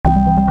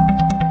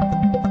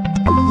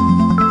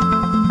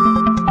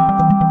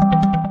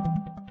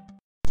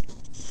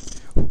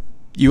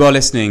You are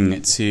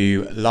listening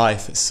to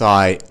Life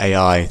Sci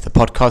AI, the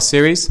podcast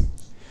series.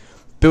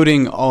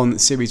 Building on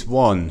Series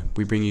 1,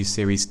 we bring you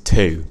Series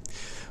 2,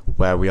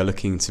 where we are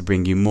looking to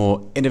bring you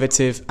more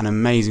innovative and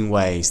amazing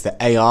ways that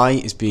AI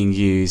is being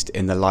used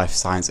in the life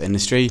science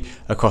industry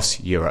across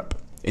Europe.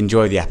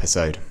 Enjoy the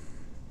episode.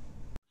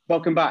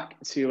 Welcome back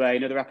to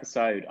another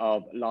episode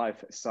of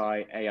Life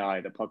Sci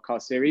AI, the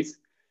podcast series.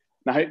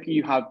 And I hope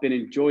you have been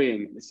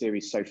enjoying the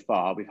series so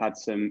far. We've had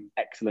some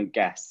excellent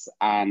guests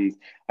and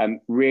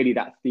really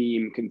that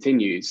theme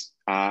continues.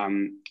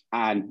 And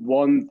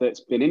one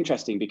that's been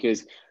interesting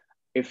because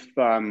if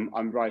I'm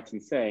right in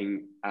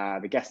saying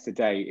the guest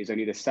today is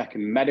only the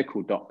second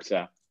medical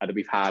doctor that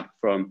we've had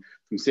from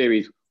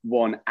series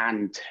 1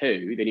 and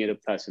 2. The only other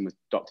person was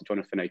Dr.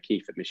 Jonathan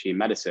O'Keefe at Machine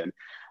Medicine.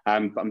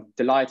 But I'm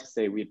delighted to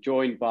say we're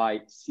joined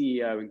by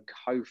CEO and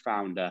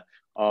co-founder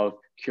of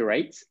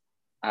Curate,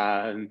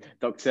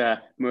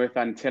 Dr.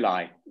 Murathan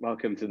Tillai.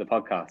 Welcome to the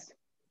podcast.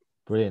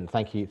 Brilliant.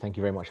 Thank you. Thank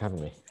you very much for having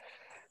me.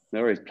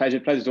 No worries.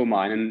 Pleasure's all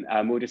mine.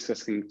 And we're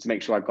discussing to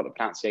make sure I've got the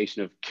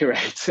pronunciation of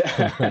Curate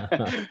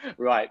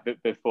right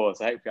before.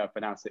 So hopefully I've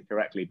pronounced it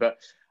correctly. But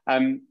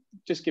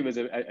just give us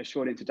a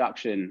short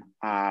introduction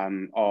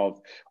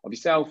of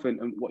yourself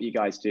and what you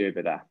guys do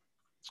over there.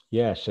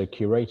 Yeah, so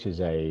Curate is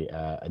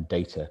a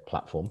data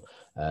platform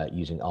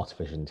using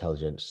artificial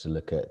intelligence to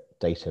look at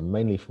data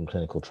mainly from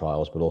clinical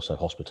trials, but also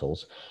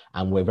hospitals.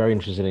 And we're very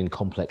interested in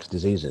complex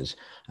diseases,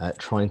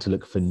 trying to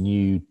look for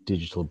new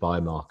digital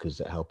biomarkers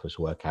that help us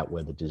work out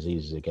whether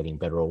diseases are getting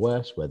better or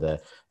worse, whether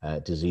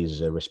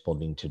diseases are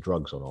responding to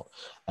drugs or not.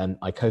 And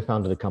I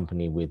co-founded a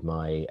company with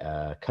my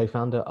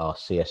co-founder, our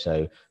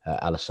CSO,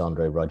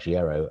 Alessandro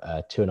Ruggiero,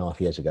 2.5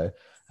 years ago.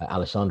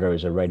 Alessandro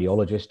is a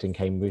radiologist in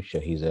Cambridge, so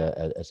he's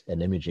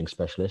an imaging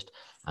specialist,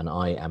 and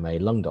I am a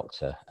lung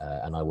doctor,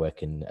 and I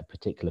work in a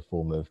particular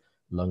form of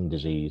lung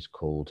disease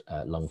called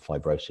lung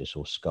fibrosis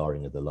or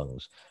scarring of the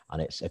lungs.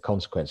 And it's a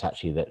consequence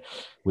actually that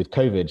with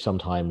COVID,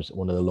 sometimes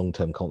one of the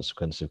long-term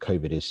consequences of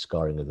COVID is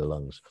scarring of the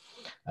lungs.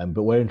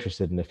 But we're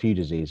interested in a few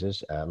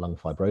diseases, lung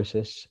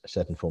fibrosis,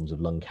 certain forms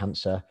of lung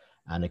cancer,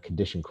 and a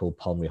condition called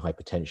pulmonary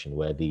hypertension,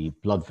 where the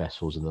blood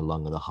vessels in the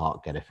lung and the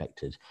heart get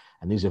affected.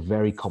 And these are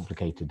very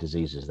complicated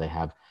diseases. They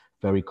have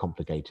very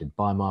complicated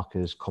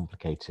biomarkers,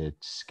 complicated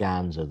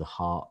scans of the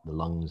heart, the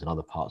lungs, and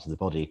other parts of the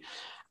body.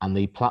 And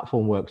the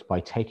platform works by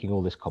taking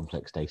all this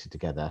complex data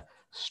together,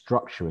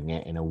 structuring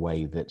it in a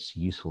way that's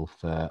useful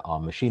for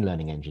our machine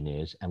learning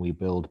engineers. And we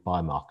build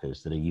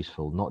biomarkers that are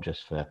useful not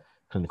just for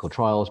clinical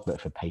trials, but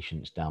for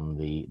patients down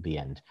the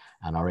end.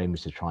 And our aim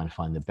is to try and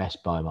find the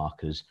best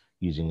biomarkers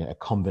using a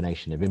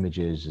combination of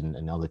images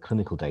and other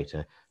clinical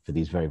data for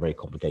these very, very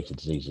complicated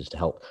diseases to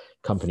help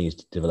companies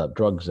to develop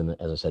drugs and,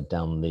 as I said,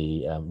 down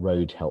the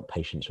road, help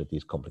patients with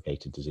these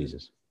complicated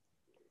diseases.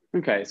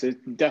 Okay, so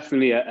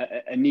definitely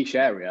a niche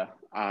area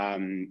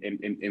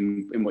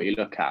in what you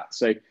look at.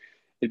 So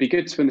it'd be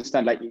good to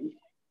understand, like,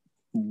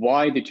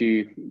 why did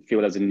you feel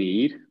there's a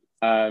need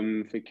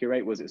for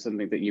Curate? Was it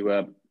something that you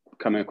were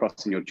coming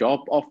across in your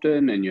job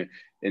often, and you're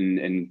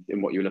in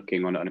what you're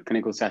looking on a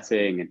clinical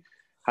setting, and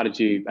how did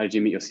you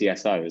meet your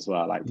CSO as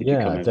well? Like, did you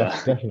come over?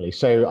 Definitely.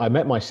 So I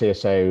met my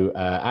CSO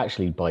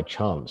actually by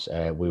chance.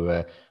 We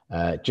were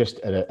just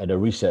at a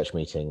research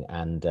meeting,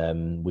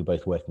 and we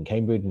both work in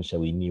Cambridge, and so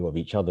we knew of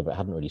each other but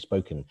hadn't really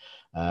spoken.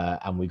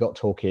 And we got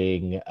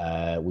talking.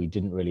 We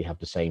didn't really have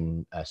the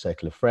same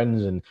circle of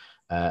friends, and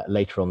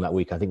later on that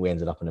week, I think we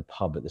ended up in a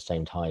pub at the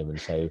same time. And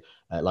so,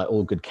 like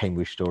all good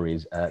Cambridge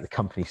stories, the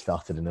company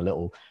started in a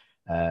little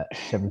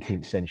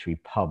 17th century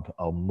pub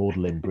on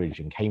Magdalen Bridge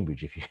in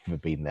Cambridge, if you've ever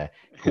been there,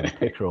 called the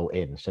Pickerel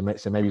Inn. So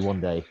maybe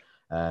one day,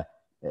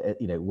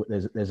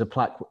 there's a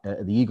plaque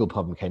at the Eagle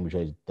pub in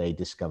Cambridge. They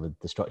discovered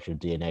the structure of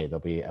DNA. There'll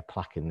be a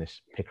plaque in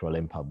this Pickerel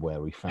Inn pub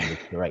where we founded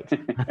Curate.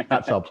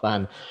 That's our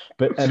plan.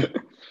 But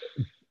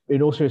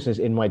in all seriousness,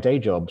 in my day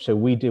job, so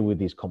we deal with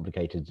these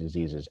complicated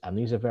diseases, and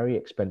these are very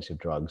expensive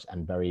drugs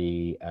and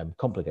very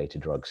complicated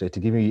drugs. So to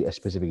give you a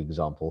specific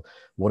example,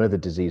 one of the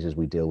diseases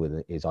we deal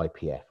with is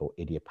IPF, or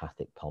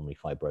idiopathic pulmonary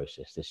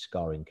fibrosis, this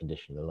scarring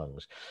condition of the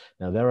lungs.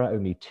 Now, there are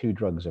only 2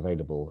 drugs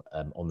available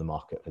on the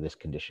market for this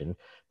condition.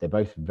 They're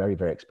both very,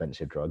 very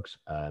expensive drugs,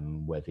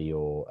 whether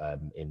you're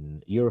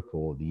in Europe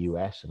or the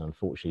US, and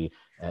unfortunately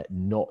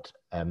not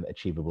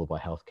achievable by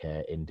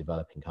healthcare in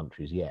developing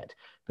countries yet.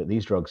 But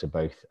these drugs are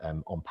both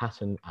on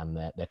patent, and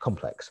they're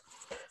complex.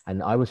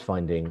 And I was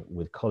finding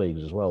with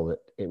colleagues as well that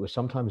it was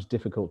sometimes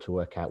difficult to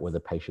work out whether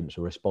patients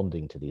are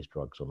responding to these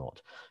drugs or not.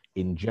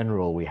 In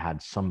general, we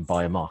had some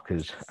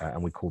biomarkers,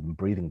 and we call them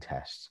breathing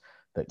tests,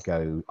 that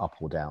go up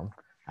or down.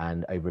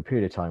 And over a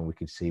period of time, we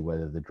could see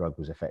whether the drug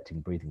was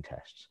affecting breathing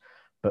tests.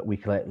 But we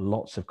collect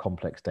lots of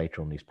complex data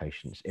on these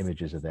patients,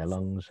 images of their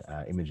lungs,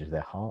 images of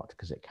their heart,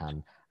 because it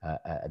can,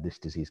 this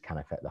disease can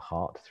affect the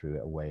heart through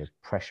a way of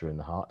pressure in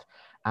the heart,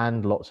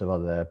 and lots of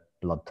other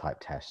blood type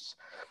tests.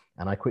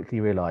 And I quickly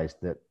realized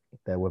that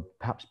there were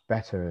perhaps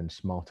better and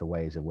smarter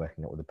ways of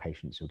working out whether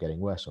patients were getting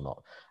worse or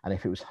not. And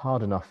if it was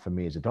hard enough for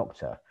me as a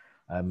doctor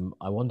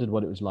I wondered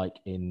what it was like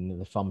in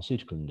the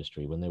pharmaceutical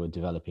industry when they were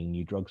developing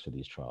new drugs for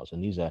these trials.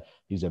 And these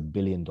are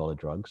billion-dollar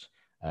drugs.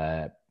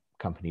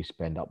 Companies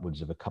spend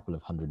upwards of a couple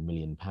of £100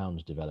 million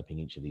developing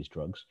each of these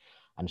drugs.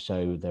 And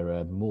so there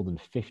are more than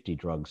 50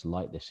 drugs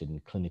like this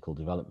in clinical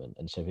development.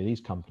 And so for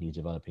these companies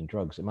developing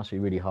drugs, it must be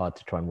really hard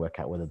to try and work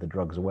out whether the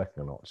drugs are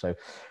working or not. So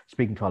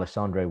speaking to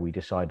Alessandro, we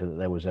decided that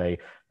there was an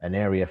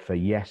area for,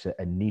 yes,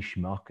 a niche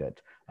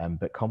market,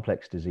 but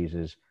complex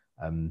diseases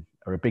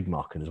are a big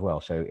market as well.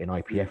 So in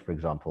IPF, for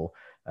example,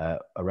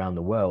 around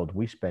the world,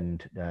 we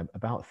spend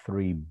about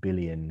 £3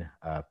 billion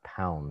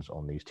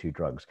on these two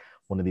drugs.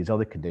 One of these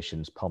other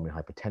conditions, pulmonary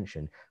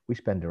hypertension, we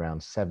spend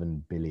around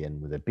 7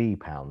 billion with a B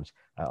pounds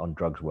on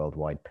drugs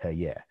worldwide per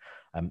year.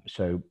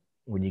 So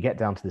when you get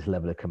down to this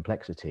level of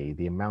complexity,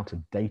 the amount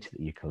of data that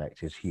you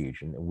collect is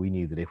huge. And we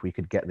knew that if we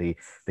could get the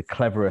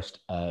cleverest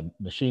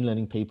machine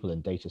learning people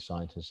and data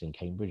scientists in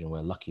Cambridge, and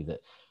we're lucky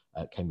that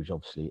Cambridge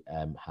obviously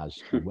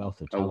has a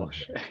wealth of talent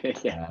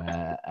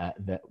here,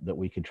 that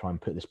we could try and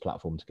put this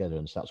platform together.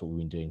 And so that's what we've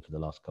been doing for the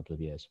last couple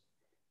of years.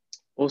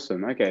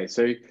 Awesome. Okay.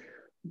 So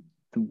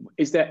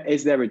is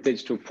there a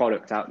digital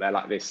product out there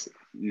like this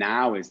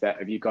now?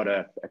 Have you got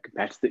a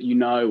competitor that you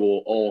know,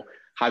 or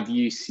have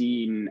you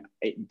seen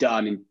it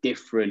done in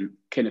different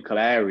clinical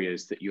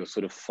areas that you're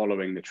sort of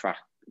following the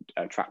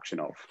traction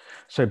of?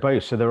 So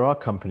both. So there are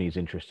companies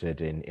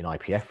interested in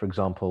IPF, for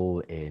example,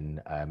 in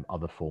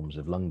other forms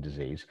of lung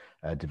disease,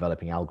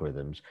 developing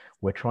algorithms.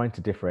 We're trying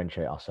to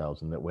differentiate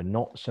ourselves in that we're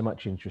not so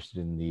much interested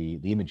in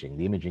the imaging.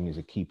 The imaging is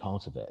a key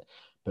part of it,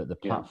 but the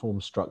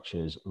platform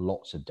structures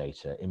lots of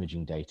data,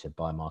 imaging data,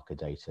 biomarker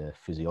data,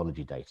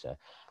 physiology data.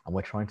 And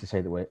we're trying to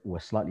say that we're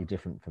slightly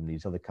different from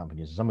these other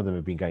companies. Some of them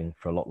have been going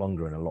for a lot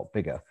longer and a lot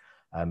bigger.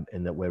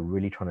 In that we're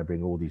really trying to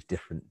bring all these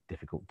different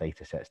difficult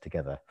data sets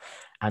together.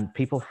 And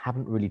people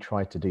haven't really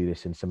tried to do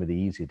this in some of the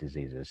easier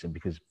diseases. And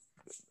because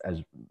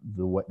as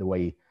the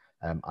way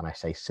and I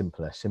say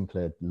simpler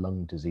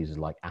lung diseases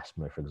like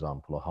asthma, for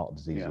example, or heart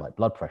diseases like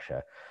blood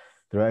pressure,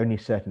 there are only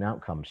certain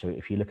outcomes. So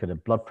if you look at a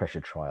blood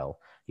pressure trial,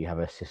 you have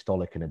a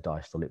systolic and a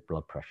diastolic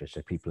blood pressure.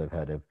 So people have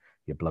heard of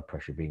your blood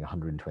pressure being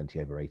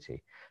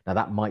 120/80. Now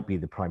that might be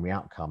the primary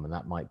outcome, and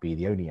that might be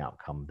the only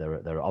outcome. There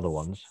are other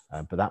ones,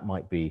 but that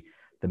might be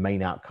the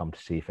main outcome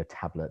to see if a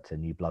tablet, a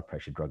new blood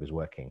pressure drug, is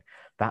working.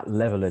 That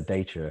level of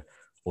data,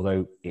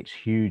 although it's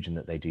huge and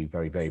that they do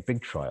very, very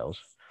big trials,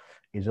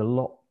 is a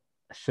lot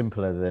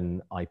simpler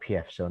than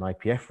IPF. So in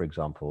IPF, for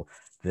example,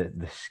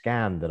 the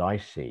scan that I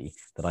see,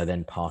 that I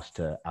then pass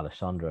to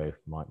Alessandro,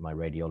 my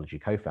radiology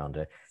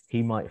co-founder,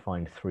 he might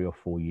find 3 or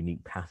 4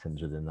 unique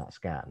patterns within that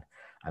scan.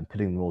 And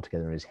putting them all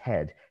together in his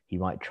head, he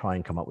might try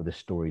and come up with a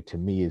story to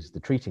me as the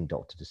treating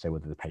doctor to say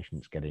whether the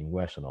patient's getting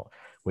worse or not.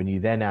 When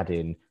you then add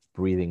in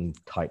breathing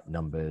type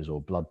numbers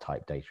or blood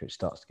type data, it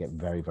starts to get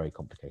very, very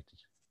complicated.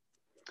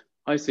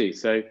 I see.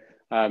 So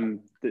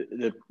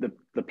the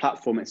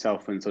platform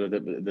itself and sort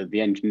of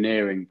the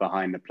engineering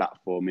behind the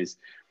platform is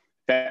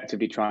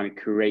effectively trying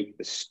to create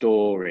the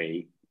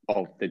story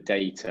of the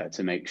data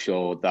to make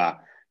sure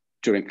that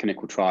during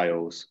clinical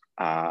trials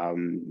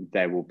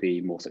there will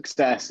be more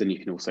success, and you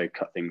can also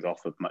cut things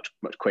off of much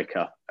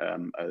quicker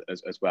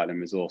as well,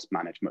 and resource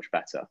manage much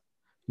better.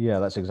 Yeah,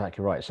 that's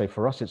exactly right. So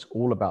for us, it's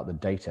all about the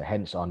data,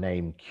 hence our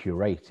name,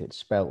 Curate. It's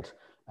spelt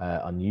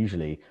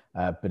unusually,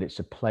 but it's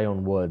a play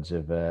on words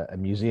of a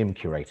museum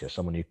curator,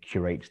 someone who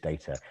curates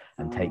data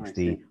and takes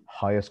the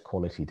highest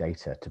quality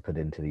data to put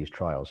into these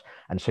trials.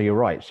 And so you're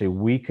right. So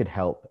we could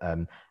help,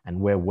 and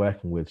we're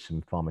working with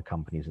some pharma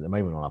companies at the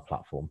moment on our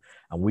platform,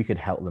 and we could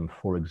help them,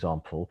 for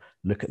example,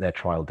 look at their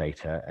trial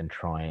data and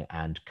try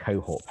and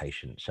cohort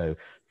patients. So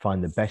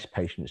find the best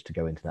patients to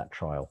go into that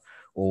trial,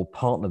 or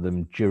partner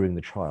them during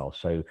the trial.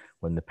 So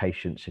when the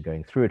patients are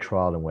going through a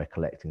trial and we're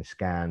collecting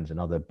scans and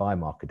other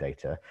biomarker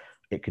data,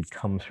 it could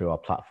come through our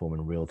platform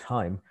in real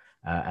time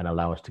and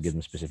allow us to give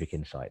them specific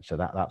insights. So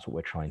that's what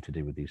we're trying to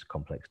do with these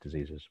complex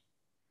diseases.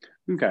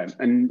 Okay.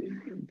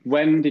 And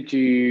when did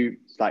you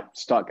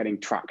start getting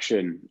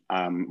traction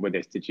with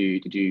this? Did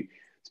you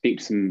speak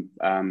to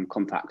some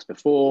contacts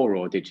before,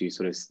 or did you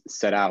sort of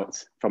set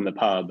out from the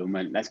pub and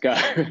went, let's go,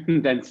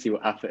 and then see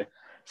what happened?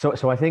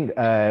 So I think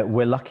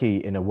we're lucky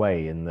in a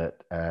way in that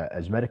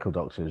as medical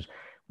doctors,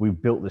 we've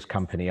built this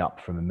company up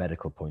from a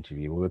medical point of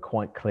view. We were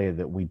quite clear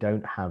that we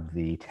don't have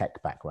the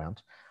tech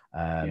background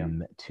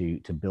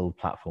to build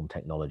platform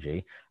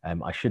technology.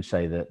 I should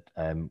say that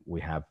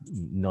we have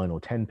 9 or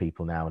 10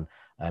 people now,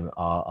 and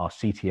our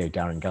CTO,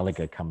 Darren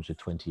Gallagher, comes with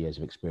 20 years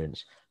of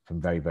experience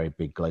from very, very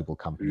big global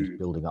companies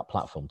building up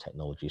platform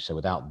technology. So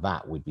without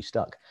that, we'd be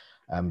stuck.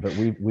 But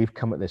we've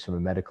come at this from a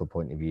medical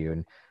point of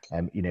view,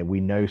 and we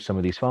know some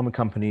of these pharma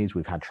companies.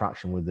 We've had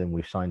traction with them.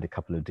 We've signed a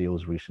couple of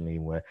deals recently,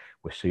 and we're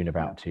soon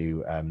about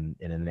to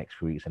in the next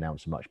few weeks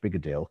announce a much bigger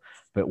deal.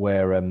 But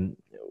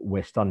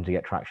we're starting to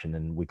get traction,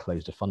 and we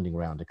closed a funding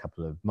round a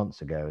couple of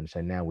months ago, and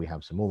so now we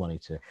have some more money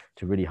to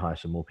really hire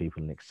some more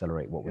people and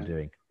accelerate what we're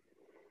doing.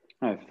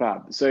 Oh,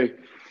 fab. So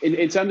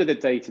in terms of the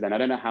data, then I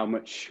don't know how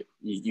much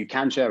you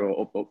can share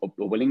or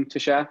willing to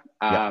share.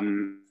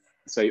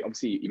 So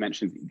obviously you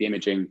mentioned the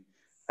imaging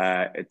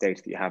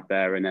data that you have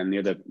there, and then the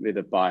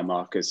other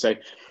biomarkers. So,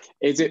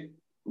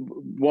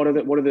 what are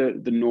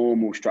the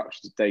normal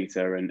structures of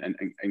data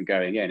and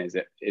going in? Is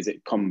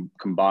it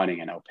combining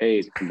NLP?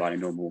 Is it combining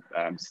normal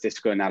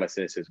statistical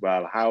analysis as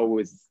well? How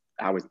is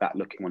that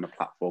looking on the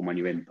platform when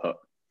you input?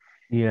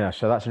 Yeah,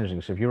 so that's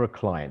interesting. So if you're a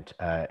client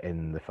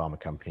in the pharma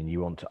company and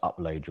you want to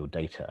upload your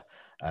data,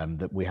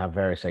 that we have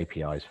various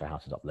APIs for how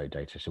to upload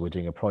data. So we're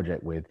doing a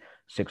project with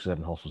 6 or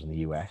 7 hospitals in the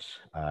US,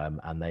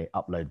 and they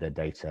upload their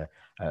data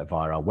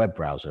via our web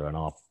browser, and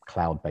our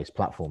cloud-based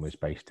platform is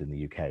based in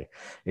the UK.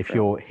 If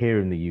you're here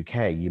in the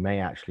UK, you may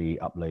actually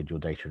upload your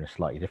data in a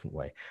slightly different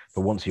way.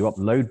 But once you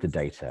upload the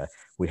data,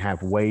 we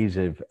have ways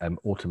of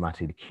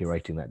automatically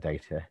curating that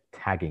data,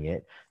 tagging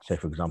it. So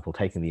for example,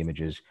 taking the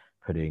images,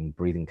 putting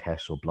breathing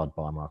tests or blood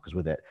biomarkers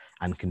with it,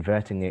 and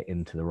converting it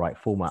into the right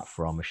format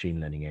for our machine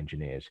learning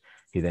engineers,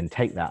 who then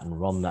take that and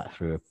run that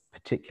through a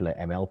particular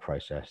ML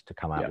process to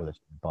come out with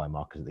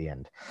biomarkers at the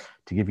end.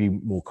 To give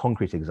you more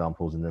concrete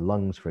examples, in the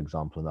lungs, for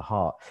example, in the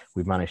heart,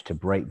 we've managed to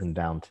break them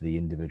down to the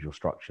individual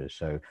structures.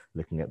 So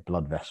looking at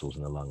blood vessels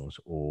in the lungs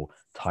or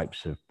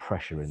types of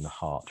pressure in the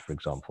heart, for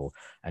example,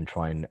 and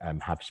try and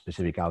have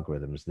specific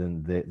algorithms,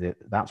 then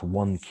that's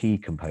one key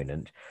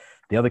component.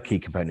 The other key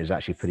component is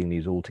actually putting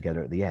these all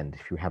together at the end.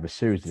 If you have a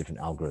series of different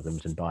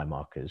algorithms and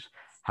biomarkers,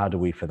 how do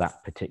we, for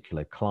that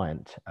particular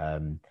client,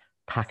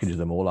 package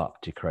them all up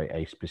to create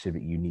a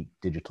specific, unique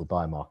digital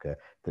biomarker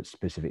that's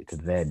specific to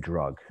their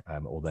drug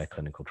or their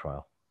clinical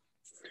trial?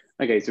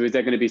 Okay, so is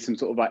there going to be some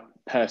sort of like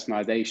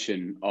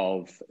personalization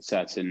of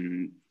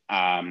certain?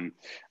 I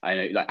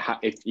know, like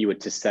if you were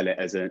to sell it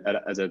as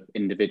an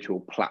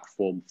individual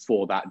platform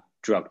for that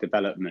drug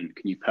development,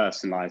 can you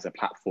personalize a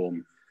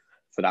platform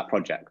for that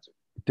project?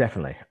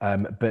 Definitely.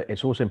 But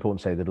it's also important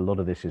to say that a lot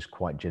of this is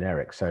quite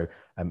generic. So,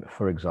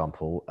 for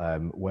example,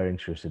 we're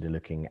interested in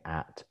looking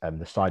at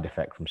the side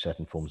effect from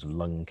certain forms of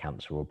lung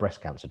cancer or breast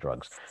cancer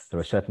drugs. There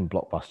are certain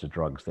blockbuster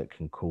drugs that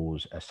can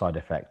cause a side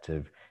effect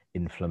of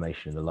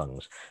inflammation in the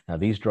lungs. Now,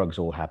 these drugs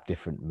all have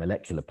different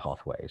molecular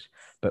pathways,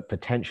 but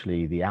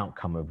potentially the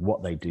outcome of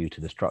what they do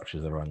to the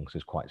structures of the lungs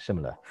is quite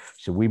similar.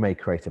 So we may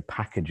create a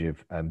package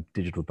of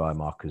digital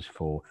biomarkers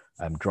for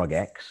drug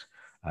X,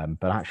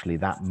 but actually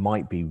that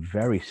might be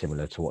very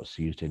similar to what's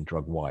used in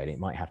drug Y. It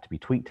might have to be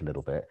tweaked a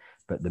little bit,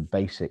 but the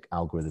basic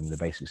algorithm, the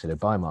basic set of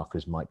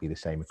biomarkers might be the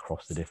same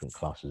across the different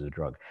classes of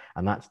drug.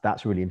 And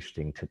that's really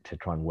interesting to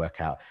try and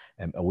work out,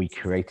 are we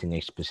creating a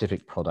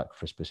specific product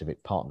for a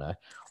specific partner,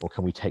 or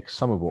can we take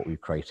some of what we've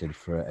created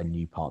for a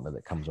new partner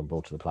that comes on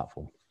board to the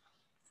platform?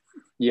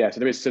 Yeah, so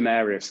there is some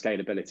area of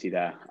scalability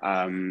there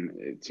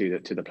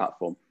to the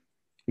platform.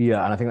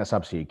 Yeah, and I think that's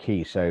absolutely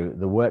key. So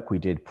the work we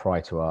did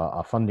prior to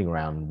our funding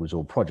round was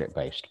all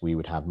project-based. We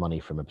would have money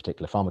from a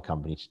particular pharma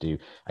company to do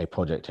a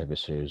project over a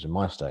series of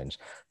milestones.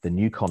 The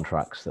new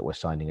contracts that we're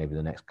signing over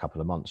the next couple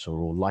of months are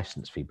all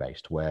license fee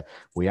based, where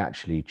we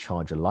actually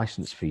charge a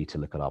license fee to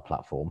look at our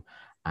platform,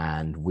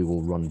 and we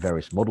will run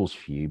various models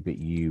for you, but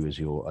you as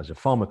a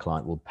pharma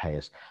client will pay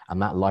us. And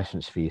that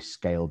license fee is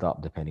scaled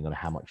up depending on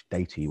how much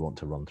data you want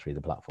to run through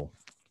the platform.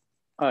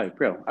 Oh,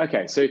 brilliant.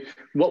 Okay, so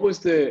what was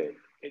the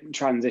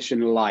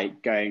transition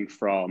like going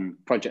from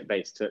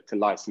project-based to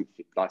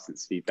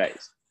license fee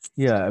based?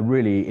 Yeah,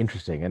 really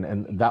interesting.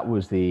 And that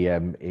was the,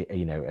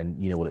 you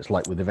know what it's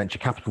like with the venture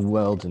capital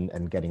world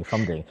and getting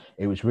funding.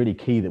 It was really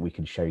key that we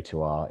could show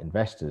to our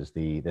investors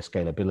the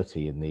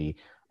scalability and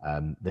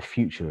the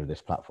future of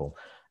this platform.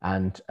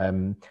 And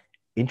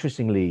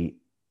interestingly,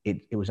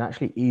 it was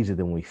actually easier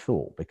than we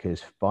thought,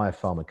 because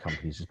biopharma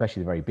companies,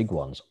 especially the very big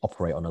ones,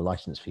 operate on a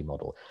license fee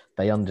model.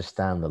 They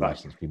understand the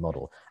license fee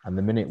model. And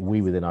the minute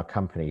we within our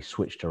company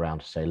switched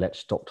around to say, let's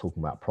stop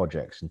talking about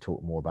projects and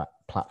talk more about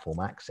platform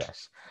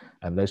access,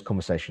 and those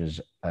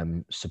conversations,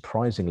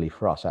 surprisingly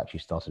for us, actually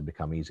started to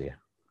become easier.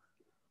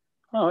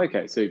 Oh,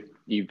 okay. So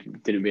you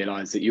didn't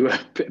realize that you were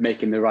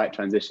making the right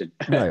transition.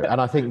 No,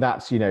 and I think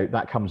that's,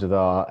 that comes with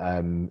our,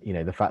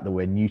 the fact that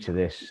we're new to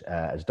this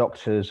as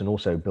doctors, and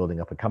also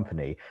building up a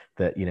company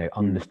that,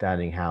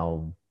 understanding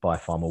how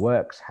biopharma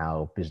works,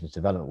 how business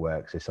development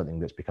works is something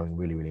that's becoming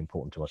really, really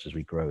important to us as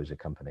we grow as a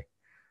company.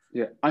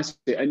 Yeah, I see.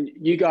 And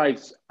you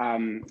guys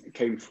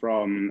came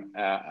from,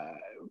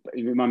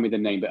 you remind me the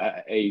name,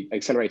 but a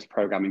accelerator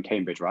program in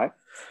Cambridge, right?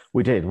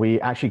 We did. We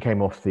actually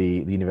came off the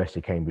University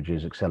of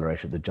Cambridge's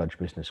accelerator at the Judge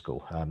Business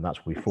School.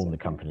 That's where we formed the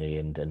company,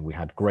 and we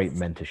had great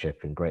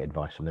mentorship and great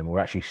advice from them. We're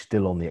actually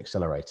still on the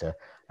accelerator,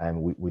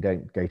 and we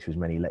don't go to as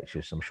many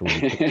lectures. I'm sure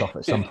we kicked off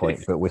at some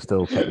point, but we're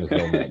still technically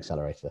on the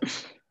accelerator.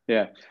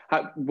 Yeah.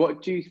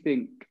 What do you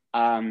think,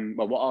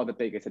 what are the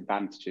biggest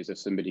advantages of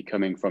somebody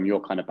coming from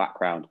your kind of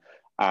background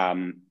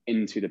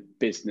into the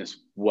business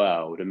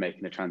world and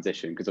making the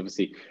transition? Because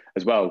obviously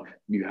as well,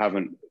 you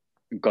haven't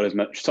got as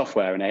much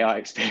software and AI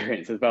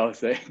experience as well.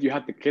 So you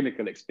had the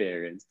clinical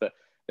experience, but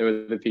there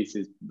were the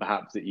pieces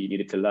perhaps that you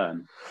needed to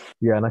learn.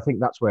 Yeah, and I think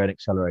that's where an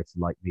accelerator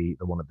like the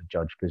one at the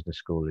Judge Business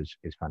School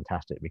is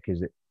fantastic,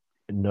 because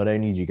not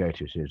only do you go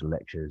to a series of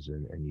lectures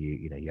and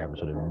you have a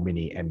sort of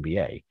mini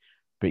MBA,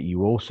 but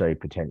you also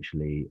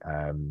potentially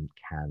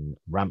can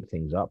ramp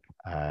things up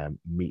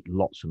meet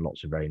lots and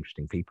lots of very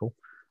interesting people,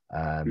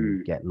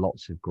 get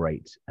lots of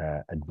great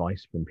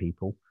advice from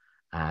people,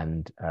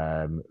 and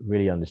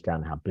really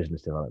understand how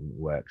business development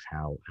works,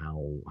 how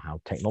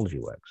technology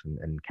works,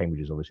 and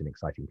Cambridge is obviously an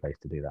exciting place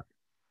to do that.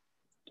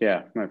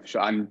 Yeah, no, for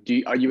sure. And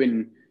are you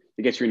in?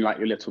 I guess you're in like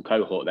your little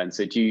cohort then.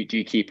 So do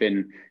you keep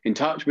in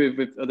touch with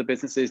other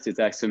businesses? Is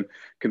there some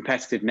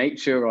competitive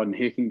nature on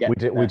who can get? We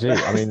do.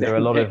 I mean, there are a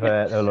lot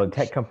of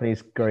tech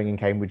companies growing in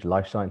Cambridge,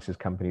 life sciences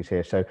companies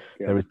here. So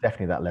there is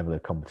definitely that level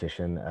of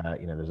competition.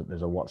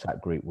 There's a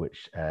WhatsApp group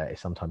which is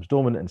sometimes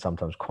dormant and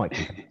sometimes quite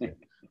competitive.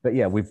 But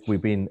yeah,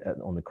 we've been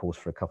on the course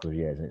for a couple of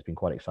years, and it's been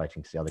quite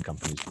exciting to see other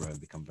companies grow and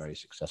become very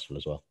successful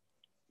as well.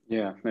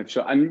 Yeah, no, for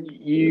sure. And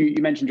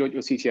you mentioned your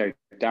CTO,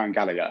 Darren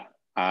Gallagher,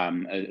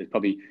 as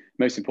probably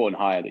most important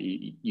hire that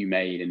you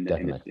made in the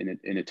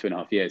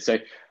 2.5 years. So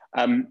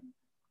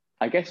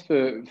I guess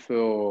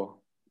for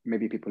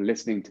maybe people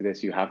listening to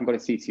this who haven't got a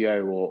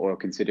CTO or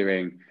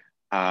considering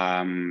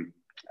adding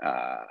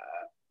a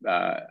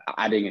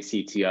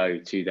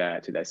CTO to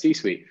their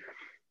C-suite,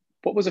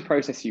 what was the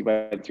process you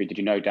went through? Did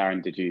you know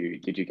Darren? Did you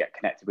get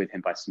connected with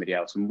him by somebody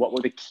else? And what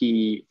were the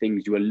key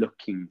things you were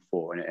looking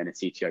for in a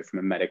CTO from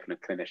a medical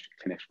and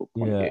clinical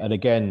point of view? And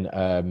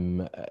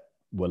again,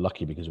 we're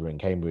lucky because we're in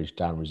Cambridge.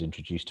 Darren was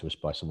introduced to us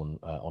by someone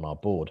on our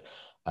board.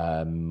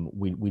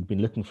 We'd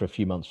been looking for a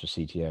few months for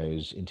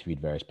CTOs, interviewed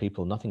various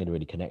people, nothing had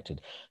really connected.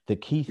 The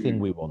key thing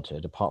we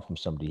wanted, apart from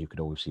somebody who could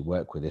obviously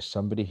work with, is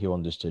somebody who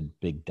understood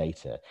big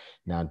data.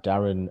 Now,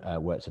 Darren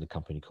worked at a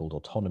company called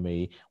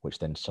Autonomy, which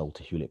then sold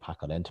to Hewlett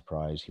Packard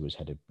Enterprise. He was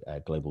head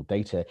of global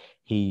data.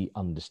 He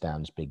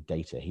understands big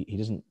data. He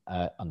doesn't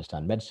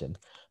understand medicine,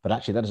 but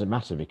actually that doesn't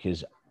matter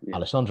because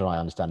Alessandro and I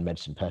understand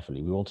medicine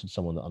perfectly. We wanted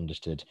someone that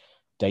understood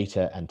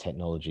data and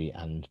technology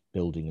and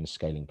building and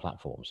scaling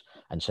platforms.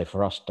 And so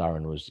for us,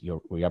 Darren was,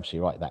 you're absolutely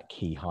right, that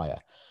key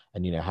hire.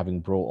 And, having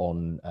brought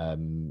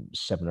on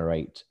 7 or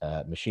 8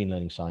 machine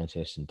learning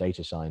scientists and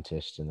data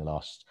scientists and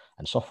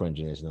software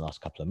engineers in the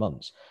last couple of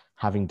months,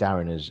 having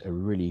Darren as a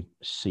really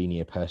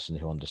senior person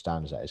who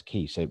understands that is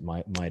key. So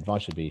my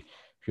advice would be,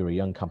 if you're a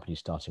young company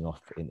starting off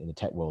in the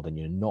tech world and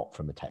you're not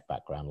from a tech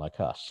background like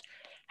us,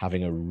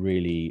 having a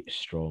really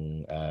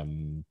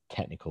strong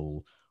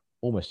technical,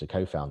 almost a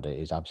co-founder,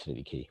 is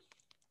absolutely key.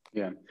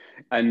 Yeah,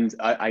 and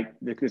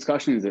the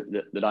discussions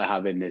that I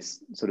have in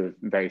this sort of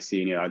very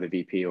senior, either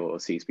VP or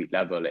C-suite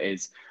level,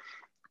 is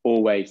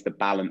always the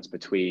balance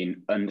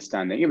between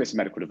understanding, if it's a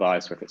medical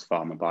device or if it's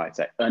pharma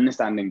biotech,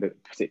 understanding the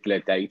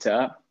particular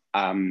data,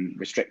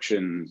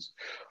 restrictions,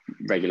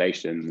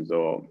 regulations,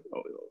 or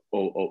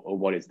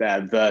what is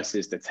there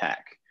versus the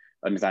tech,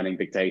 understanding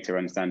big data,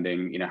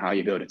 understanding how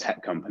you build a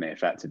tech company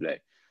effectively.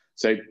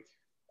 So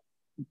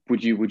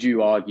would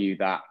you argue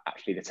that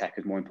actually the tech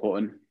is more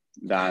important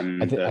than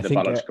the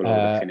biological or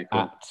the clinical?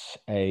 At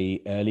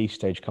a early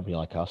stage company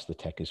like us, the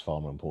tech is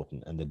far more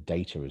important and the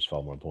data is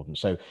far more important.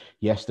 So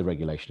yes, the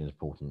regulation is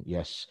important.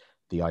 Yes,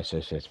 the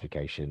ISO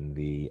certification,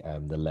 the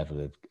level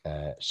of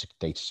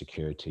data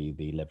security,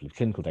 the level of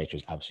clinical data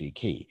is absolutely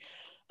key.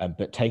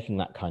 But taking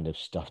that kind of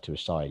stuff to a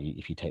side,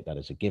 if you take that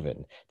as a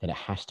given, then it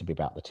has to be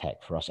about the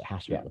tech. For us, it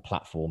has to be about the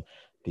platform,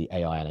 the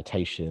AI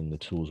annotation, the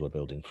tools we're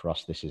building. For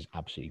us, this is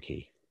absolutely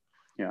key.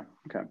 Yeah.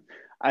 Okay.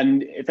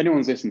 And if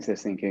anyone's listening to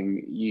this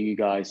thinking, you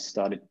guys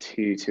started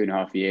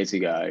 2.5 years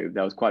ago,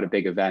 there was quite a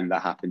big event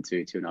that happened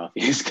 2.5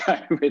 years ago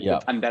with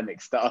the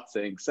pandemic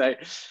starting. So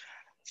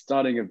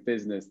starting a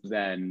business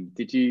then,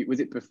 was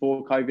it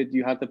before COVID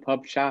you had the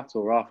pub chat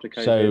or after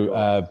COVID?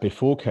 So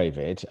before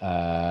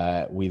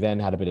COVID, we then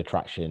had a bit of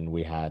traction.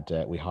 We hired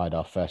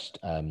our first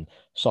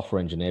software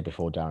engineer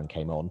before Darren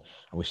came on,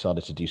 and we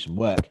started to do some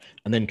work.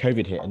 And then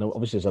COVID hit, and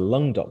obviously as a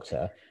lung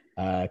doctor,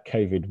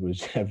 COVID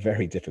was a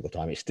very difficult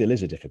time. It still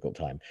is a difficult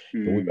time,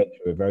 but we went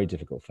through a very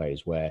difficult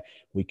phase where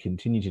we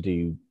continue to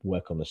do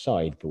work on the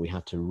side, but we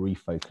had to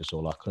refocus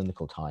all our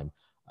clinical time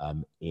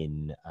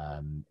in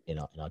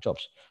our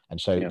jobs. And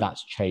so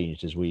that's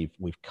changed as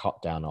we've cut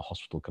down our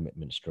hospital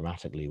commitments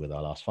dramatically with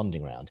our last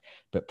funding round.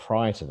 But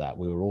prior to that,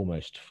 we were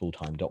almost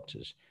full-time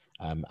doctors.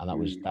 And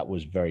that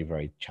was very,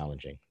 very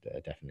challenging,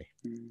 definitely.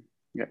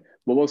 Yeah.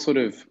 Well, what sort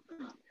of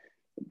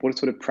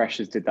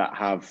pressures did that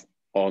have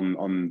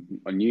on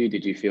you?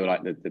 Did you feel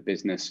like the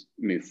business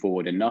moved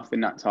forward enough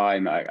in that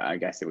time? I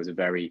guess it was a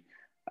very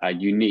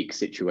unique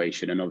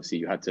situation, and obviously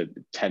you had to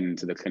tend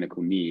to the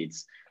clinical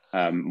needs,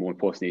 more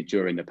importantly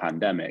during the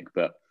pandemic.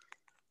 But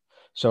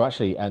so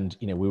actually, and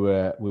we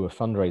were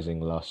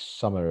fundraising last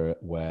summer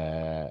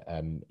where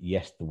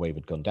yes, the wave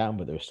had gone down,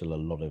 but there was still a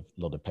lot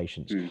of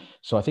patients.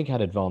 So I think it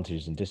had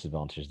advantages and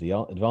disadvantages. The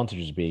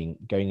advantages being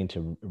going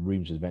into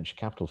rooms with venture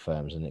capital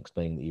firms and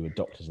explaining that you were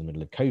doctors in the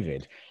middle of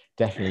COVID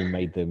definitely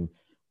made them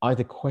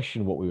either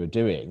question what we were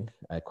doing,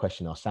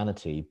 question our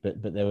sanity,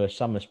 but there were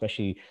some,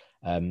 especially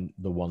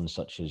the ones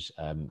such as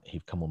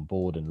who've come on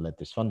board and led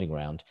this funding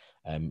round,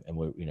 and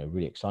we're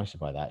really excited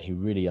by that, who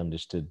really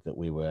understood that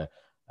we were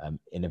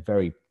in a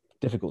very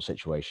difficult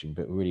situation,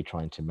 but we're really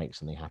trying to make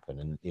something happen.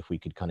 And if we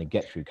could kind of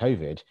get through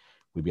COVID,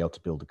 we'd be able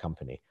to build a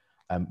company.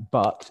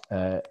 But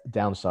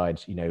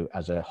downsides,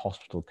 as a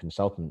hospital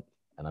consultant,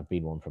 and I've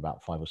been one for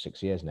about 5 or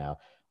 6 years now,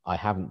 I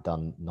haven't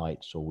done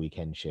nights or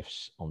weekend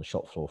shifts on the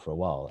shop floor for a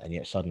while. And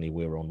yet suddenly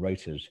we were on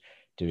rotas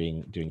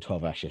doing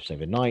 12-hour shifts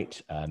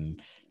overnight,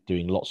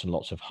 doing lots and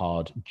lots of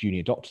hard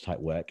junior doctor type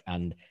work.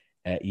 And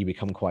you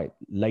become quite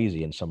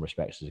lazy in some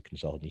respects as a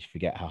consultant. You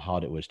forget how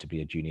hard it was to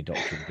be a junior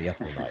doctor and be up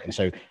all night. And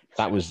so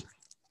that was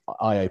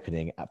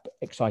eye-opening,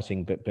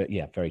 exciting, but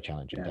yeah, very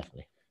challenging,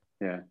 definitely.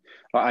 Yeah.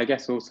 But I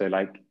guess also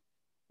like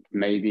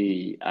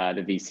maybe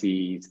the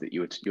VCs that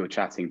you're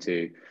chatting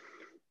to,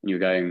 you're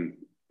going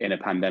in a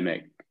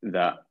pandemic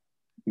that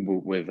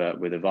with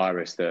a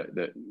virus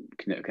that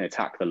can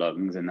attack the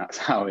lungs, and that's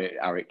how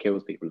it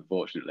kills people,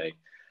 unfortunately.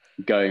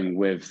 Going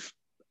with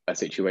a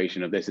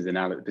situation of this is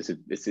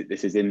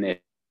in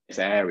this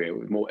area,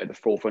 with more at the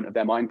forefront of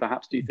their mind,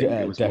 perhaps. Do you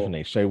think?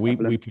 Definitely. So we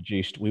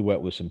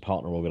worked with some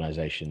partner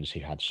organizations who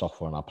had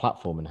software on our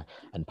platform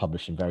and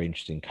published some very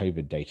interesting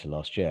COVID data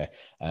last year.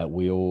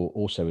 We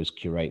also, as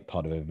Curate,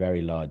 part of a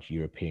very large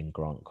European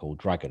grant called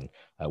Dragon,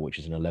 which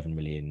is an 11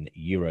 million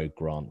euro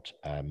grant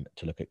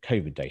to look at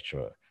COVID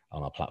data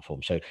on our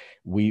platform. So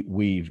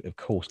we've of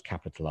course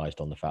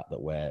capitalized on the fact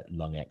that we're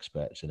lung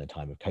experts in a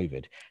time of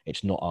COVID.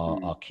 It's not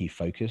our key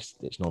focus.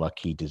 It's not our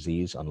key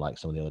disease, unlike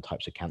some of the other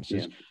types of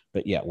cancers. Yeah.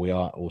 But yeah, we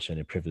are also in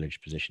a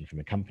privileged position from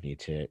a company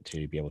to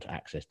be able to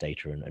access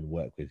data and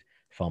work with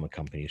pharma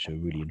companies who are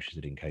really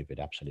interested in COVID.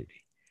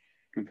 Absolutely.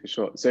 For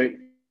sure. So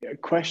a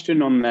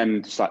question on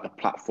then just like the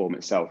platform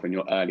itself and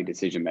your early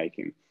decision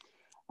making.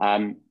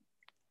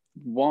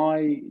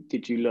 Why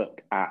did you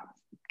look at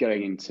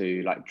going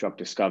into like drug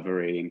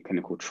discovery and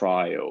clinical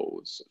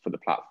trials for the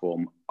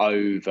platform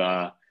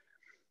over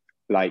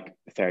like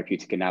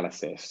therapeutic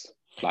analysis?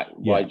 Like,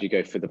 why did you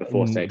go for the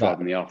before stage rather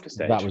than the after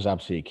stage? That was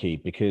absolutely key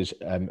because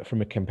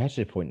from a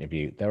competitive point of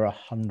view, there are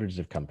hundreds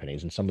of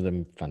companies, and some of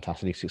them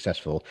fantastically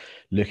successful,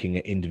 looking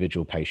at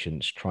individual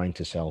patients, trying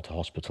to sell to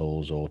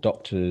hospitals or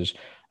doctors,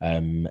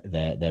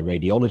 their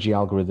radiology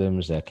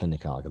algorithms, their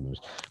clinical algorithms.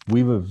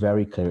 We were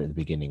very clear at the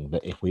beginning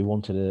that if we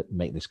wanted to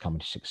make this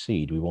company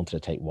succeed, we wanted to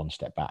take one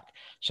step back.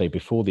 So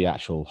before the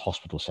actual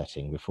hospital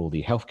setting, before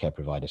the healthcare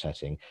provider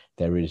setting,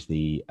 there is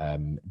the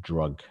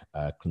drug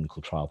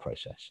clinical trial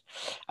process.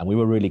 And we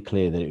were really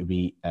clear that it would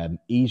be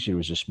easier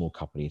as a small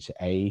company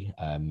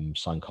to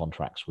sign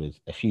contracts with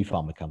a few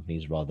pharma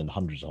companies rather than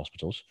hundreds of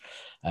hospitals.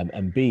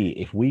 And B,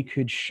 if we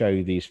could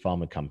show these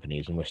pharma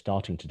companies, and we're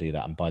starting to do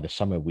that, and by the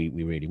summer we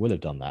really will have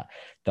done that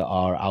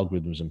our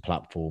algorithms and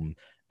platform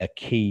are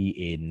key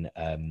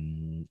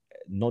in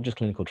not just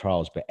clinical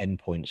trials, but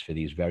endpoints for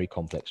these very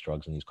complex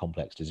drugs and these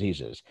complex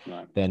diseases.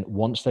 Right. Then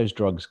once those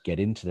drugs get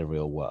into the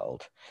real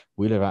world,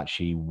 we'll have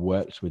actually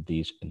worked with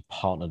these and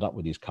partnered up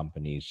with these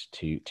companies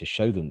to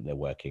show them that they're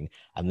working.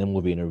 And then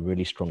we'll be in a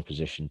really strong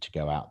position to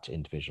go out to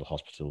individual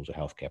hospitals or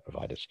healthcare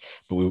providers.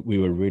 But we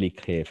were really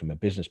clear from a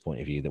business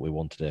point of view that we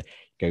wanted to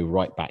go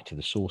right back to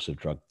the source of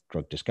drug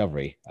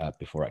discovery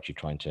before actually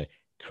trying to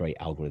create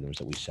algorithms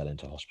that we sell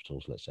into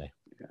hospitals, let's say.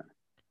 Yeah.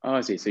 Oh,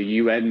 I see. So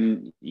you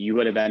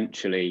will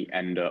eventually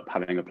end up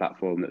having a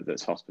platform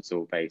that's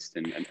hospital based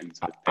and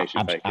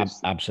patient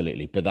focused.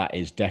 Absolutely, but that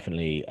is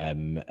definitely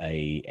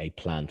a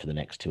plan for the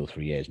next 2 or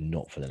 3 years,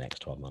 not for the next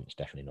 12 months.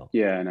 Definitely not.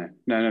 Yeah,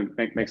 no,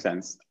 makes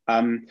sense.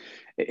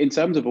 In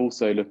terms of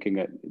also looking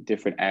at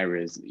different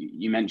areas,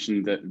 you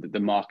mentioned that the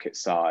market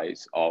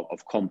size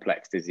of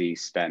complex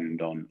disease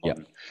spend on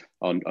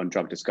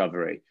drug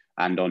discovery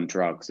and on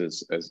drugs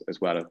as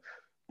well.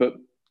 But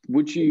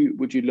would you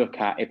look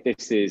at if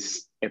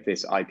this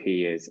IP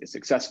is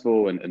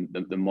successful and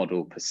the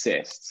model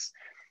persists,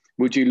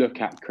 would you look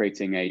at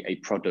creating a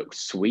product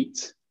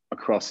suite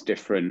across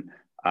different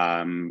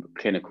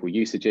clinical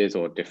usages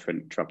or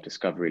different drug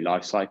discovery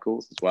life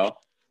cycles as well?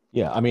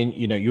 Yeah, I mean,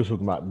 you're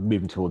talking about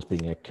moving towards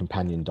being a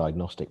companion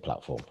diagnostic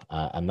platform,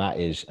 and that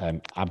is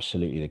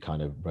absolutely the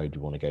kind of road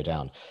we want to go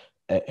down.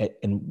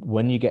 And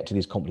when you get to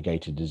these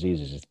complicated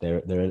diseases,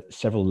 there are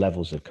several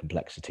levels of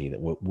complexity that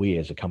we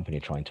as a company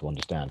are trying to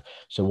understand.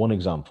 So one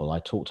example, I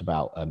talked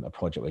about a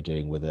project we're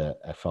doing with a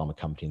pharma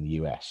company in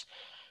the US.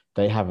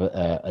 They have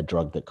a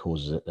drug that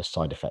causes a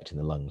side effect in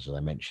the lungs, as I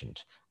mentioned.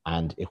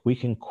 And if we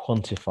can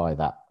quantify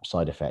that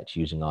side effect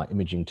using our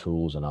imaging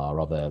tools and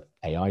our other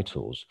AI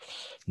tools,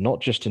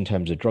 not just in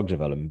terms of drug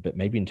development, but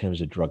maybe in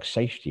terms of drug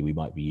safety, we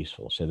might be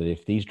useful. So that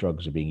if these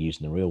drugs are being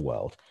used in the real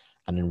world,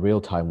 and in real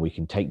time, we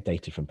can take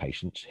data from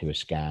patients who are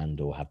scanned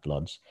or have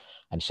bloods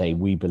and say,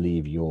 we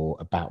believe you're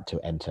about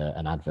to enter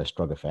an adverse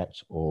drug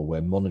effect, or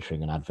we're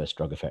monitoring an adverse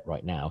drug effect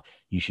right now.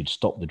 You should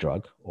stop the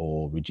drug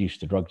or reduce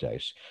the drug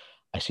dose.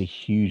 I see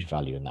huge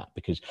value in that,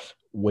 because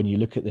when you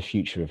look at the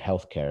future of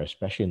healthcare,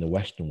 especially in the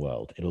Western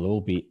world, it'll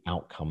all be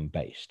outcome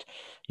based.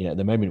 At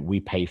the moment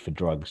we pay for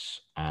drugs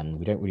and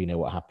we don't really know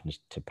what happens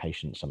to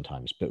patients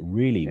sometimes, but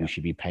really we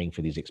should be paying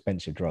for these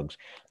expensive drugs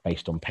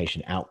based on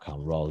patient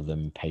outcome rather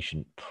than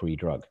patient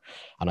pre-drug.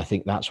 And I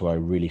think that's where I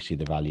really see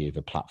the value of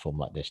a platform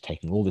like this,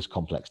 taking all this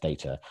complex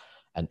data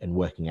and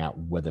working out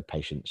whether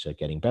patients are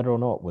getting better or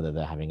not, whether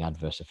they're having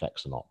adverse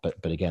effects or not.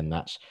 But again,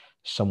 that's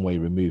some way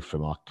removed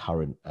from our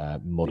current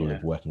model Yeah.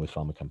 of working with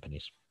pharma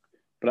companies.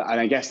 But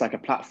and I guess like a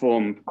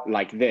platform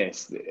like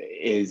this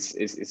is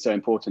so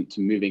important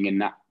to moving in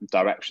that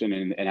direction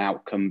in an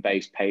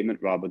outcome-based payment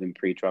rather than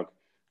pre-drug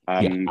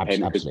payment.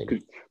 Absolutely.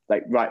 Because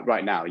like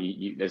right now,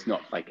 there's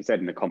not, like you said,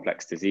 in the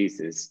complex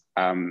diseases,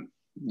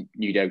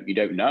 you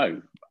don't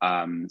know.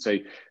 So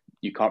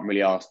you can't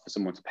really ask for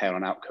someone to pay on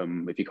an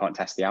outcome if you can't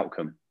test the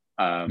outcome.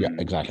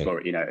 Exactly. For,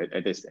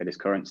 at this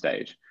current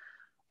stage.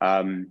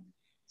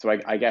 So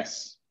I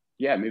guess,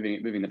 yeah,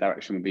 moving the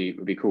direction would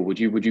be cool. Would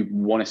you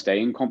want to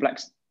stay in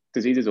complex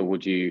diseases, or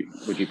would you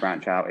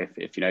branch out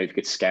if you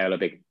could scale a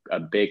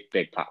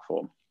big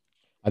platform?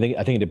 I think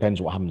it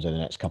depends what happens in the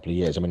next couple of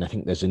years. I mean, I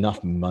think there's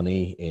enough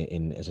money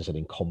in, as I said,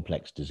 in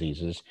complex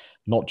diseases,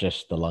 not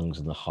just the lungs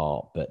and the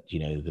heart, but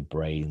the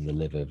brain, the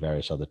liver,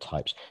 various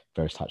types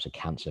of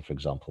cancer, for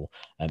example.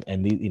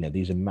 And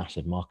these are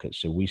massive markets.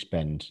 So we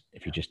spend,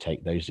 if you just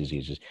take those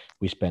diseases,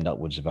 we spend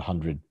upwards of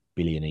 100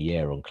 billion a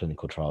year on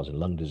clinical trials in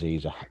lung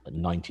disease,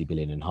 90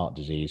 billion in heart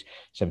disease,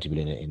 70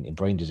 billion in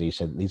brain disease.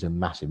 So these are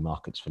massive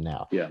markets for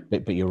now. Yeah.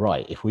 But you're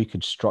right. If we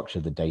could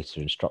structure the data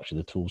and structure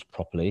the tools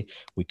properly,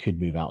 we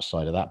could move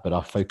outside of that. But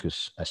our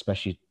focus,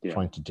 especially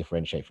trying to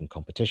differentiate from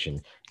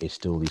competition, is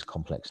still these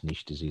complex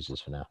niche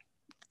diseases for now.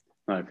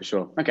 No, for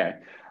sure. Okay.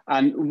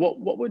 And what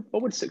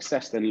would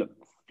success then look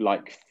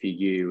like for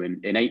you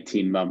in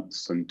 18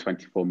 months and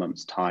 24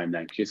 months time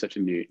then? Because you're such a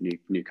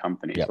new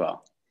company as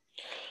well.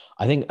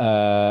 I think,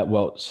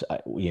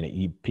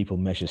 people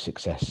measure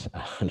success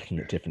looking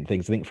at different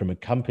things. I think from a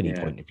company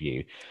point of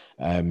view,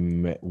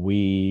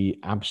 we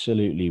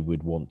absolutely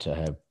would want to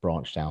have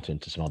branched out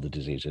into some other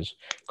diseases,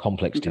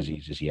 complex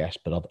diseases, yes,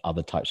 but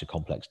other types of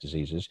complex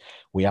diseases.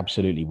 We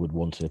absolutely would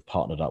want to have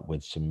partnered up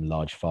with some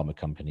large pharma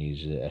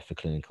companies for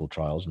clinical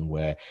trials, and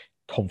we're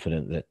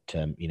confident that,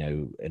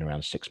 in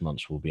around 6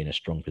 months, we'll be in a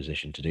strong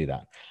position to do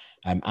that.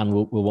 And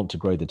we'll want to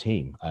grow the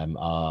team.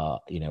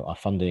 Our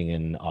funding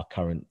and our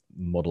current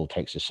model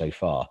takes us so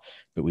far,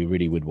 but we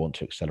really would want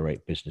to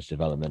accelerate business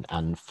development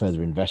and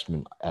further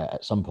investment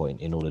at some point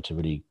in order to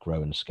really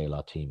grow and scale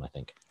our team, I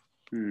think.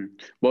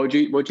 What do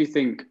you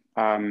think?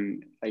 Like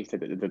you said,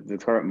 the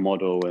current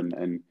model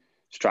and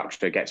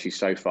structure gets you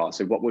so far.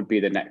 So what would be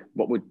the next?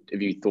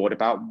 Have you thought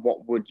about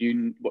what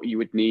you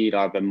would need,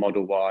 either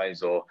model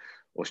wise or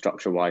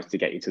structure wise, to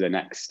get you to the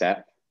next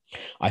step?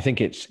 I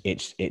think it's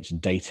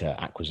data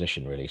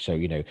acquisition, really. So,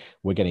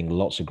 we're getting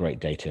lots of great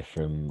data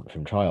from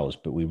trials,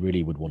 but we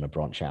really would want to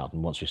branch out.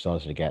 And once we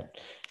started to get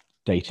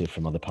data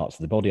from other parts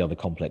of the body, other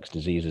complex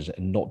diseases,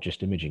 and not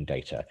just imaging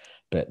data,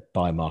 but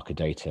biomarker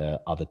data,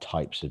 other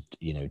types of,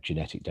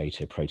 genetic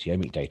data,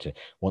 proteomic data,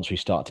 once we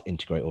start to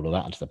integrate all of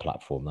that into the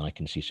platform, then I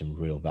can see some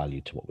real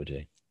value to what we're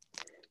doing.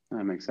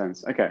 That makes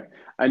sense. Okay.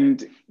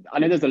 And I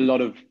know there's a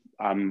lot of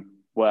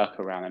work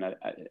around, and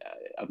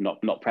I've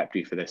not prepped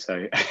you for this,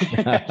 so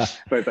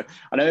but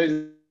I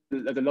know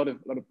there's a lot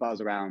of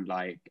buzz around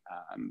like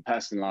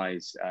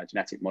personalized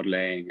genetic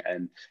modeling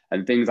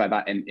and things like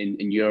that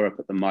in Europe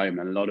at the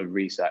moment. A lot of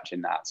research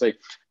in that. So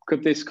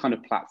could this kind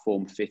of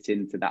platform fit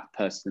into that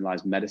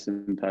personalized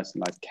medicine,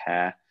 personalized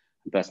care,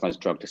 and personalized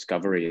drug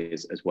discovery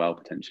as well,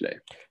 potentially?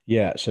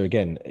 Yeah. So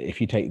again, if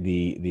you take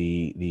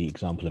the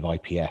example of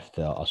IPF,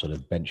 our sort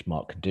of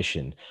benchmark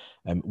condition,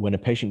 when a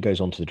patient goes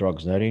onto the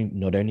drugs,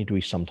 not only do we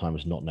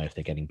sometimes not know if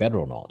they're getting better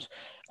or not,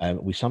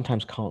 we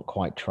sometimes can't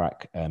quite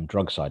track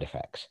drug side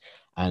effects.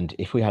 And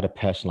if we had a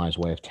personalized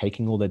way of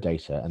taking all their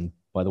data, and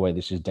by the way,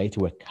 this is data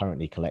we're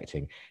currently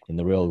collecting in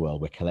the real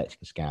world, we're collecting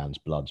scans,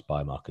 bloods,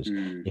 biomarkers.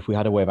 If we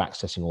had a way of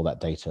accessing all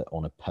that data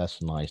on a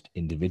personalized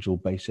individual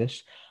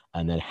basis,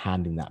 and then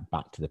handing that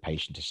back to the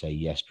patient to say,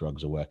 yes,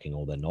 drugs are working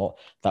or they're not,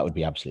 that would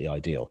be absolutely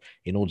ideal.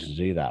 In order to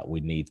do that, we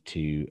need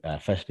to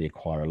firstly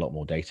acquire a lot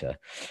more data.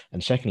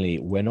 And secondly,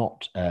 we're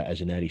not,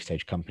 as an early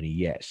stage company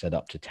yet, set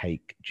up to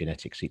take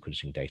genetic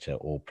sequencing data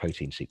or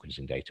protein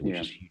sequencing data, which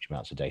is huge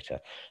amounts of data.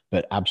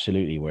 But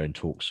absolutely, we're in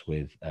talks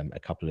with a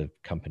couple of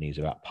companies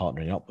about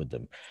partnering up with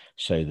them,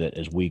 so that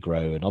as we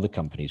grow and other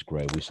companies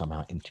grow, we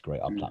somehow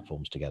integrate our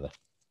platforms together.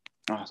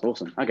 Oh, that's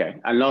awesome. Okay.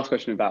 And last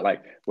question about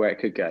like where it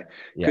could go.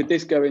 Yeah. Could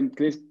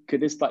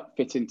this like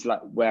fit into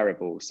like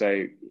wearables?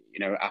 So,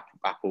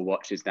 Apple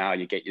Watches now,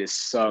 you get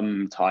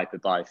some type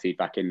of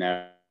biofeedback in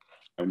there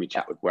when we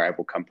chat with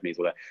wearable companies,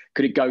 or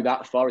could it go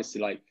that far as to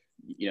like,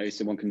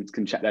 someone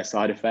can check their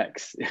side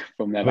effects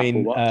from their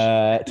Apple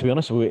Watch? To be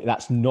honest,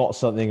 that's not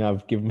something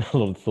I've given a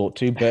lot of thought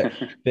to, but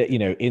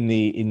in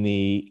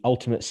the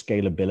ultimate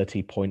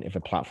scalability point of a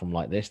platform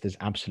like this, there's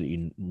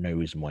absolutely no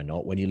reason why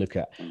not. When you look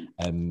at,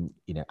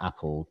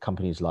 Apple,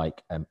 companies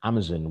like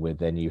Amazon with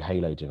their new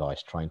Halo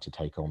device trying to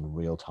take on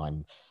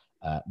real-time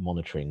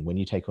monitoring.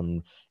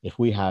 If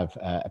we have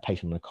a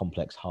patient on a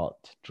complex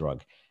heart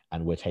drug,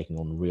 and we're taking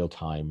on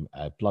real-time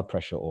blood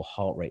pressure or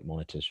heart rate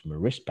monitors from a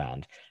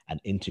wristband and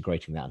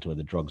integrating that into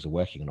whether drugs are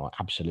working or not,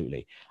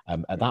 absolutely.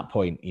 At that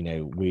point,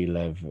 we'll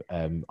have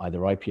either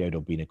IPO'd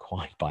or been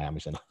acquired by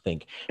Amazon, I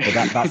think.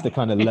 But that's the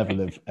kind of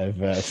level of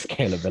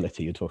scalability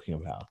you're talking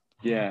about.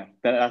 Yeah,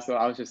 that's what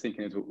I was just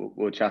thinking as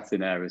we're chatting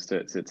there as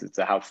to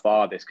how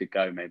far this could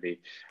go, maybe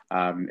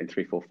in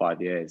 3, 4,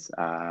 5 years.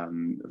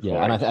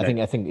 Yeah, and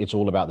I think it's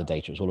all about the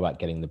data. It's all about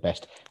getting the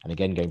best. And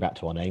again, going back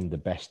to our name, the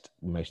best,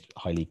 most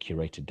highly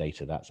curated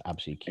data. That's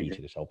absolutely key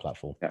to this whole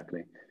platform.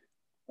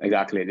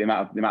 Exactly. The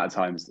amount of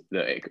times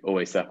that it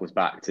always circles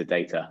back to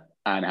data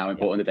and how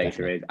important the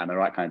data is, and the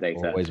right kind of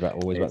data. Always about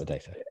the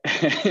data.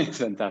 It's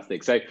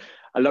fantastic. So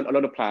a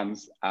lot of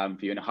plans for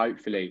you, and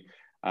hopefully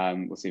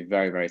we'll see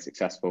very, very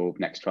successful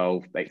next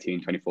 12,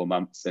 18, 24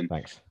 months. And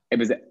thanks. If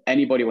there's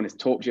anybody wanting to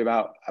talk to you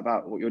about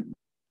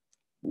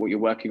what you're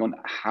working on,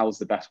 how's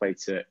the best way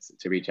to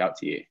reach out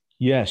to you?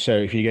 Yeah, so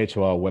if you go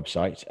to our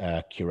website,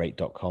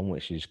 curate.com,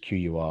 which is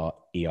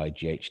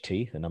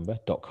QUREIGHT, the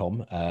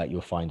number.com, you'll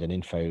find an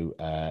info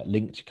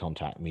link to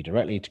contact me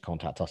directly, to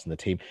contact us and the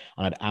team.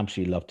 And I'd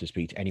absolutely love to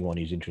speak to anyone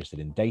who's interested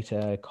in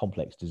data,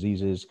 complex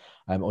diseases,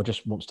 or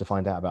just wants to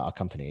find out about our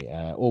company,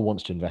 or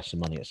wants to invest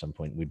some money at some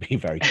point. We'd be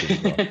very keen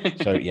as well.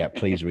 So yeah,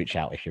 please reach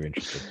out if you're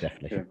interested,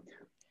 definitely. Yeah.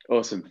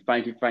 Awesome.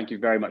 Thank you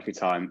very much for your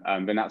time.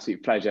 Been an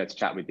absolute pleasure to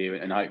chat with you,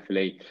 and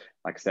hopefully,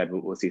 like I said,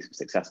 we'll see some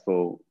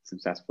successful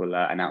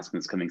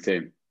announcements coming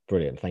soon.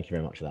 Brilliant. Thank you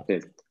very much for that.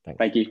 Cheers. Thanks.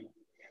 Thank you.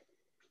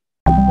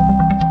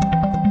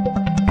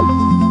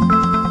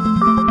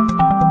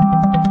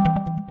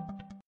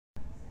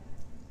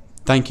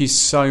 Thank you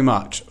so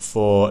much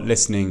for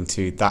listening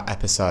to that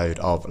episode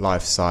of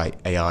LifeSci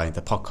AI,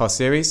 the podcast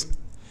series.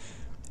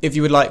 If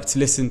you would like to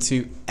listen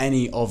to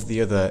any of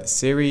the other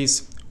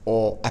series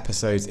or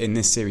episodes in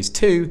this series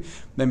too,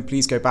 then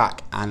please go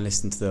back and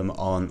listen to them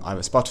on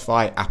either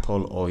Spotify,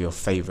 Apple, or your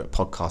favorite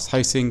podcast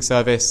hosting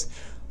service.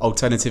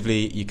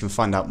 Alternatively, you can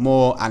find out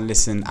more and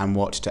listen and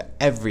watch to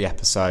every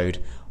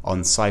episode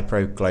on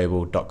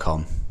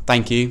cyproglobal.com.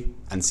 Thank you,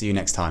 and see you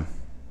next time.